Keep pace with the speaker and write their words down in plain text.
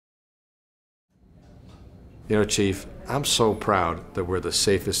You know, Chief, I'm so proud that we're the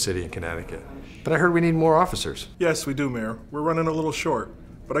safest city in Connecticut. But I heard we need more officers. Yes, we do, Mayor. We're running a little short,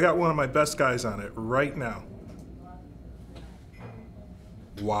 but I got one of my best guys on it right now.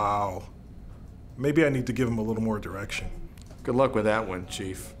 Wow. Maybe I need to give him a little more direction. Good luck with that one,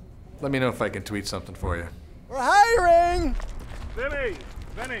 Chief. Let me know if I can tweet something for you. We're hiring! Vinny!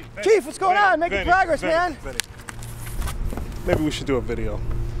 Chief, what's going on? Making progress, man. Vinny. Maybe we should do a video.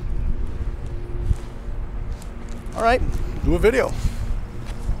 All right, do a video.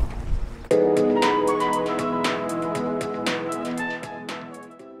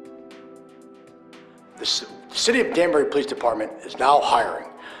 The City of Danbury Police Department is now hiring.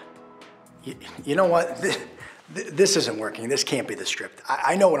 You know what? This isn't working. This can't be the script.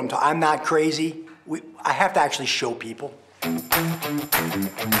 I know what I'm talking. I'm not crazy. I have to actually show people.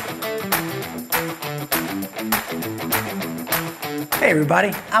 Hey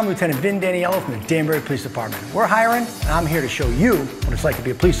everybody, I'm Lieutenant Vin Daniello from the Danbury Police Department. We're hiring, and I'm here to show you what it's like to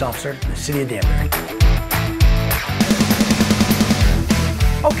be a police officer in the city of Danbury.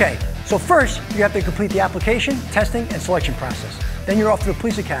 Okay, so first you have to complete the application, testing, and selection process. Then you're off to the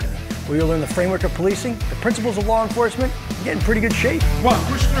police academy, where you'll learn the framework of policing, the principles of law enforcement, and get in pretty good shape. Come on,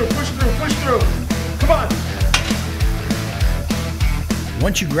 push through, push through, push through. Come on.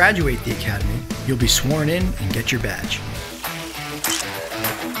 Once you graduate the academy, you'll be sworn in and get your badge.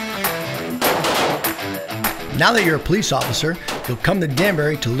 Now that you're a police officer, you'll come to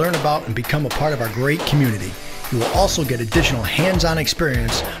Danbury to learn about and become a part of our great community. You will also get additional hands-on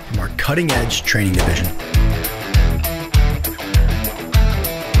experience from our cutting-edge training division.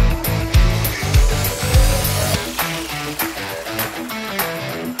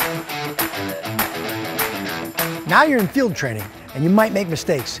 Now you're in field training, and you might make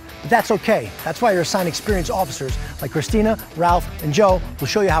mistakes, but that's okay. That's why you're assigned experienced officers like Christina, Ralph, and Joe will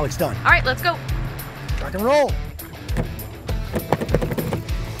show you how it's done. All right, let's go. Rock and roll.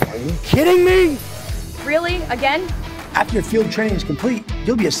 Are you kidding me? Really? Again? After your field training is complete,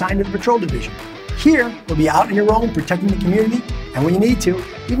 you'll be assigned to the patrol division. Here, you'll be out on your own protecting the community, and when you need to,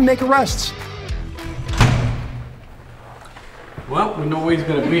 even make arrests. Well, we know where he's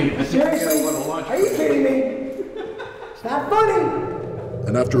gonna be. Seriously? Are you kidding me? It's not funny.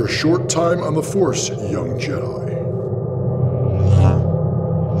 And after a short time on the force, young Jedi.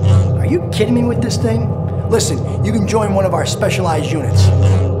 Are you kidding me with this thing? Listen, you can join one of our specialized units.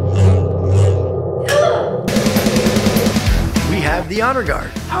 We have the Honor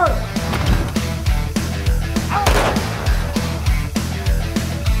Guard.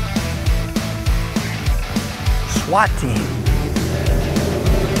 SWAT team.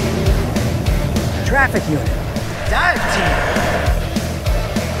 Traffic unit. Dive team.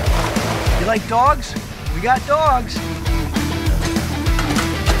 You like dogs? We got dogs.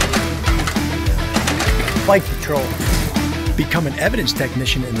 Bike patrol. Become an evidence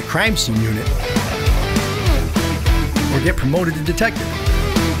technician in the crime scene unit, or get promoted to detective.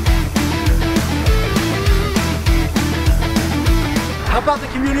 Help out the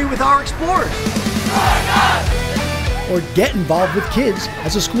community with our explorers. Or get involved with kids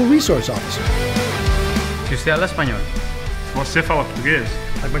as a school resource officer. Si usted habla español. Você fala português?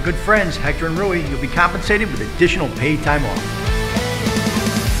 Like my good friends Hector and Rui, you'll be compensated with additional paid time off.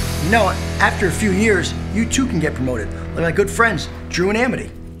 You know, after a few years, you too can get promoted, like my good friends Drew and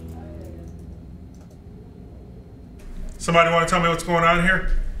Amity. Somebody want to tell me what's going on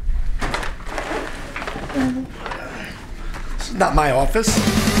here? This is not my office.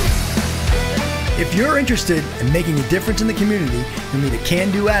 If you're interested in making a difference in the community, you'll need a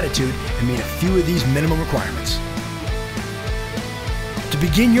can-do attitude and meet a few of these minimum requirements. To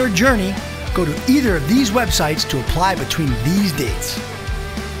begin your journey, go to either of these websites to apply between these dates.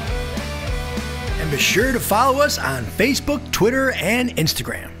 And be sure to follow us on Facebook, Twitter, and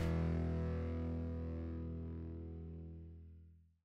Instagram.